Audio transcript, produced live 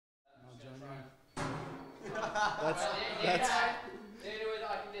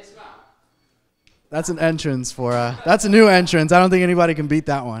That's an entrance for that's a new entrance. I don't think anybody can beat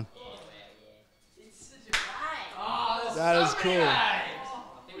that one. That is cool.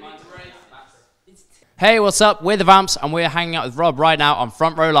 Hey, what's up? We're the Vamps, and we're hanging out with Rob right now on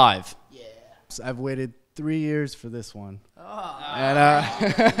Front Row Live. Yeah. I've waited 3 years for this one. And,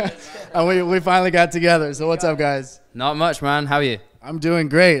 and we finally got together. So what's up, guys? Not much, man. How are you? I'm doing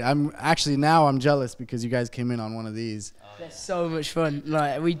great. I'm jealous because you guys came in on one of these. They're so much fun.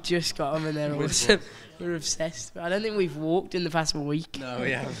 Like, we just got them and they're awesome. We're obsessed. I don't think we've walked in the past week. No,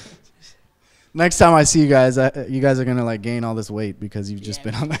 we haven't. Next time I see you guys are going to like gain all this weight because you've just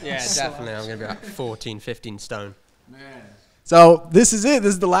been on that. Yeah, definitely. I'm going to be like 14, 15 stone. Man. So this is it.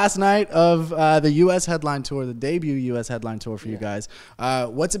 This is the last night of the U.S. headline tour, the debut U.S. headline tour for you guys.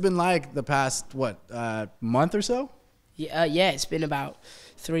 What's it been like the past, month or so? Yeah, it's been about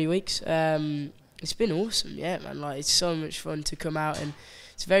 3 weeks. It's been awesome, yeah, man. Like, it's so much fun to come out, and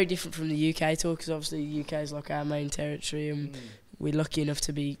it's very different from the UK tour because obviously the UK is like our main territory, and we're lucky enough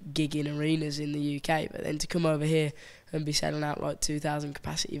to be gigging arenas in the UK. But then to come over here and be selling out like 2,000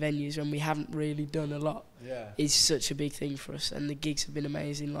 capacity venues when we haven't really done a lot is such a big thing for us. And the gigs have been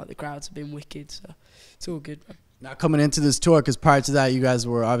amazing. Like, the crowds have been wicked, so it's all good, man. Now coming into this tour, because prior to that you guys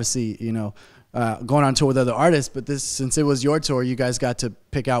were obviously going on tour with other artists, but since it was your tour, you guys got to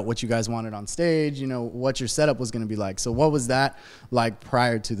pick out what you guys wanted on stage, what your setup was going to be like. So what was that like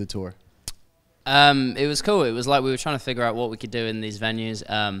prior to the tour? It was cool. It was like we were trying to figure out what we could do in these venues.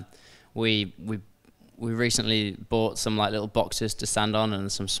 We recently bought some like little boxes to stand on,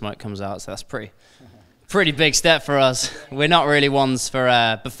 and some smoke comes out, so that's pretty big step for us. We're not really ones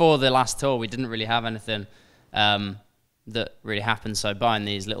for before the last tour. We didn't really have anything that really happened, so buying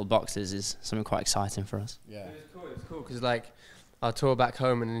these little boxes is something quite exciting for us. Yeah, it was cool because like our tour back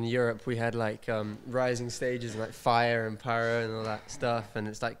home and in Europe we had like rising stages and like fire and pyro and all that stuff, and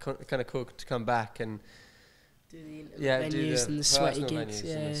it's like kind of cool to come back and do the venues and the sweaty gigs,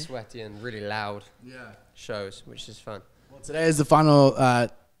 yeah, and the sweaty and really loud shows, which is fun. Well, today is the final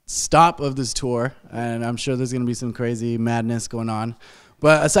stop of this tour, and I'm sure there's going to be some crazy madness going on.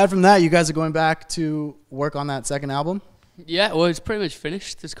 But aside from that, you guys are going back to work on that second album? Yeah, well, it's pretty much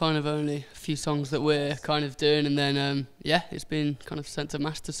finished. There's kind of only a few songs that we're kind of doing, and then, yeah, it's been kind of sent to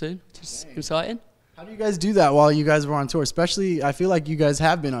master soon, which is exciting. How do you guys do that while you guys were on tour? Especially, I feel like you guys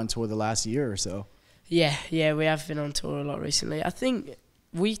have been on tour the last year or so. Yeah, we have been on tour a lot recently. I think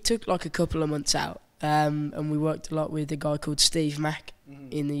we took like a couple of months out, and we worked a lot with a guy called Steve Mack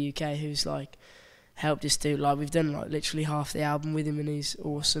in the UK, who's like helped us do, like, we've done like literally half the album with him, and he's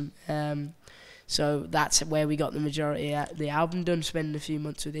awesome. So that's where we got the majority of the album done, spending a few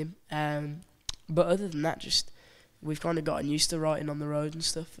months with him. But other than that, just we've kind of gotten used to writing on the road and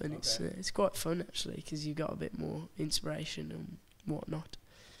stuff, and it's quite fun actually, because you've got a bit more inspiration and whatnot.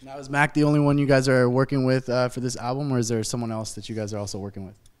 Now, is Mac the only one you guys are working with for this album, or is there someone else that you guys are also working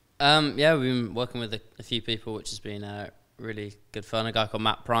with? Yeah, we've been working with a few people, which has been really good fun. A guy called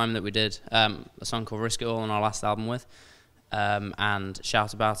Matt Prime that we did a song called Risk It All on our last album with, and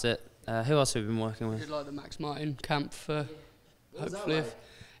Shout About It. Who else have we been working with? We did like the Max Martin camp for hopefully.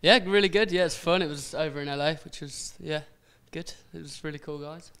 Yeah, really good. Yeah, it's fun. It was over in LA, which was good. It was really cool,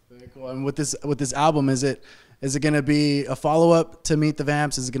 guys. Very cool. And with this album, is it going to be a follow up to Meet the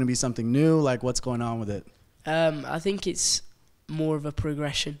Vamps? Is it going to be something new? Like, what's going on with it? I think it's more of a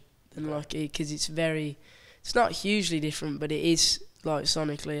progression than because it's not hugely different, but it is like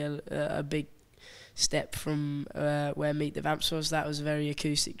sonically a big step from where Meet the Vamps was. That was very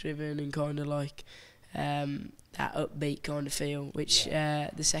acoustic driven and kind of like that upbeat kind of feel, which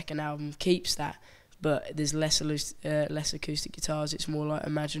the second album keeps that, but there's less acoustic guitars. It's more like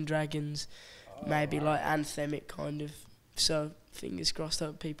Imagine Dragons, maybe like anthemic kind of. So fingers crossed,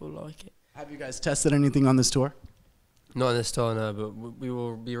 hope people like it. Have you guys tested anything on this tour? Not on this tour, no, but we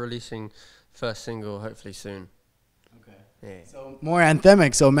will be releasing first single hopefully soon. Yeah. So more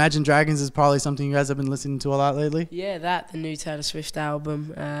anthemic. So Imagine Dragons is probably something you guys have been listening to a lot lately? Yeah, the new Taylor Swift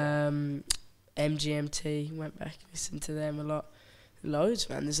album, MGMT, went back and listened to them a lot. Loads,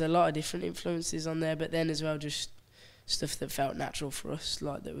 man. There's a lot of different influences on there, but then as well just stuff that felt natural for us,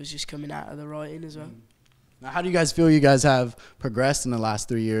 like that was just coming out of the writing as well. Now, how do you guys feel you guys have progressed in the last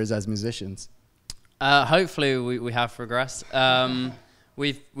 3 years as musicians? Hopefully we have progressed.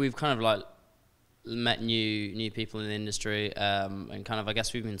 We've kind of like met new people in the industry, and kind of, I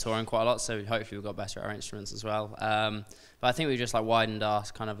guess we've been touring quite a lot, so hopefully we've got better at our instruments as well. But I think we've just like widened our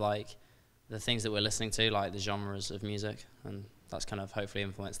kind of like the things that we're listening to, like the genres of music, and that's kind of hopefully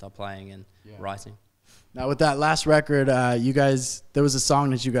influenced our playing and writing. Now with that last record, you guys, there was a song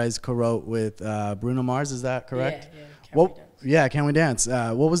that you guys co-wrote with Bruno Mars. Is that correct? Yeah, Can What? We Dance? Yeah, Can We Dance?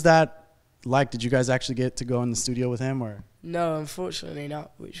 What was that like? Did you guys actually get to go in the studio with him, or? No, unfortunately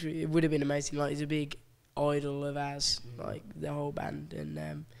not. It would have been amazing. Like, he's a big idol of ours, like the whole band,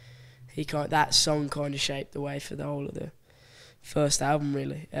 and that song kind of shaped the way for the whole of the first album,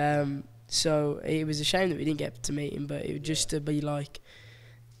 really. So it was a shame that we didn't get to meet him, but it would just to be like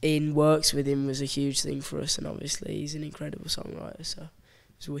in works with him was a huge thing for us, and obviously he's an incredible songwriter, so it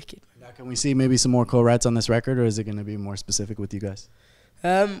was wicked. Now, can we see maybe some more co-writes on this record, or is it going to be more specific with you guys?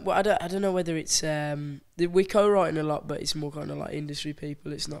 Well, I don't know whether it's we're co-writing a lot, but it's more kind of like industry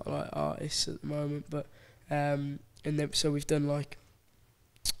people. It's not like artists at the moment, but and then so we've done like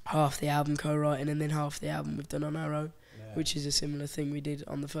half the album co-writing, and then half the album we've done on our own, which is a similar thing we did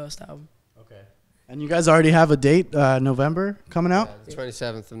on the first album. Okay. And you guys already have a date, November coming out? Yeah, the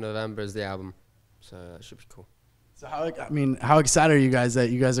 27th of November is the album, so that should be cool. So how excited are you guys that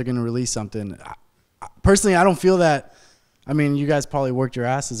you guys are going to release something? Personally, I don't feel that. I mean, you guys probably worked your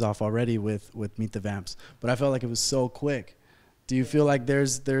asses off already with Meet the Vamps, but I felt like it was so quick. Do you feel like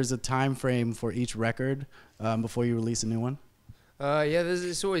there's a time frame for each record before you release a new one? Yeah,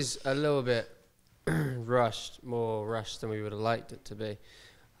 it's always a little bit more rushed than we would have liked it to be,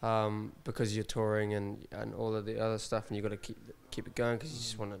 because you're touring and all of the other stuff, and you've got to keep it going because you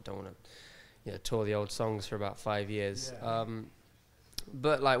just don't want to tour the old songs for about 5 years. Yeah.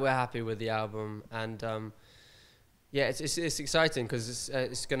 But like, we're happy with the album, and yeah, it's exciting because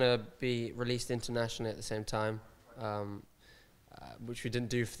it's gonna be released internationally at the same time, which we didn't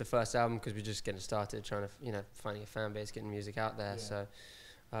do for the first album because we're just getting started, trying to finding a fan base, getting music out there. Yeah.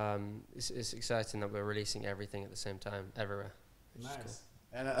 So it's exciting that we're releasing everything at the same time everywhere. Nice. Cool.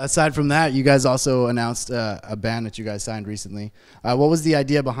 And aside from that, you guys also announced a band that you guys signed recently. What was the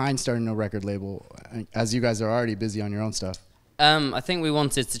idea behind starting a record label, as you guys are already busy on your own stuff? I think we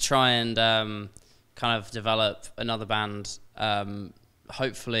wanted to try and kind of develop another band,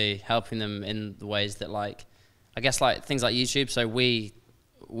 hopefully helping them in the ways that, like, I guess like things like YouTube. So we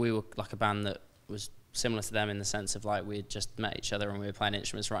were like a band that was similar to them in the sense of like we had just met each other and we were playing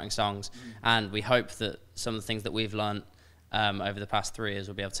instruments, writing songs, and we hope that some of the things that we've learned over the past 3 years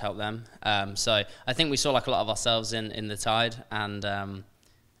will be able to help them. So I think we saw like a lot of ourselves in the Tide, and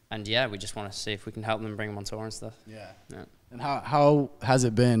yeah, we just want to see if we can help them, bring them on tour and stuff. Yeah. Yeah. And how has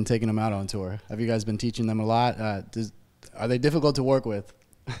it been taking them out on tour? Have you guys been teaching them a lot? Are they difficult to work with?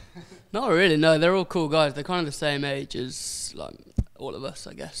 Not really, no. They're all cool guys. They're kind of the same age as like all of us,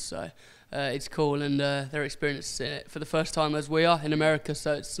 I guess. So it's cool, and they're experiencing it for the first time as we are in America.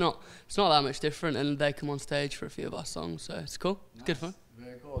 So it's not that much different, and they come on stage for a few of our songs. So it's cool. It's good fun.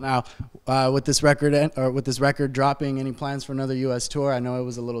 Very cool. Now, with this record dropping, any plans for another U.S. tour? I know it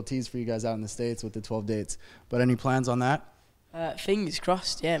was a little tease for you guys out in the States with the 12 dates, but any plans on that? Fingers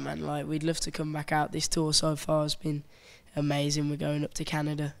crossed, yeah, man. Like, we'd love to come back out. This tour so far has been amazing. We're going up to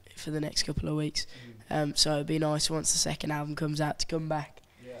Canada for the next couple of weeks, so it'd be nice once the second album comes out to come back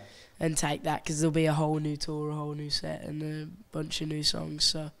and take that, because there'll be a whole new tour, a whole new set, and a bunch of new songs.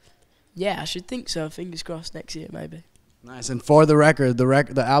 So, yeah, I should think so. Fingers crossed next year, maybe. Nice. And for the record,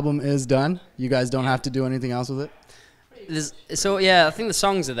 the album is done. You guys don't have to do anything else with it? So yeah, I think the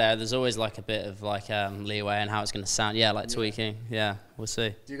songs are there. There's always like a bit of like leeway in how it's going to sound. Yeah, like tweaking. Yeah, we'll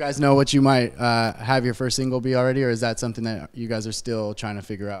see. Do you guys know what you might have your first single be already, or is that something that you guys are still trying to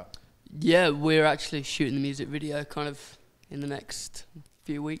figure out? Yeah, we're actually shooting the music video kind of in the next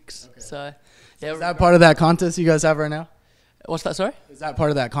few weeks. Okay. So yeah, is that part of that contest you guys have right now? What's that, sorry? Is that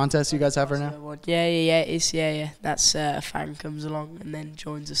part of that contest you guys have right now? Yeah, it's yeah. That's a fan comes along and then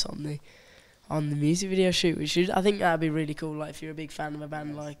joins us on the music video shoot. I think that'd be really cool. Like, if you're a big fan of a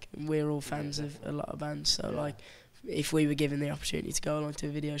band, like we're all fans of a lot of bands, so like if we were given the opportunity to go along to a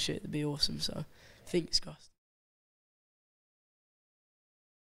video shoot, it'd be awesome. So fingers crossed.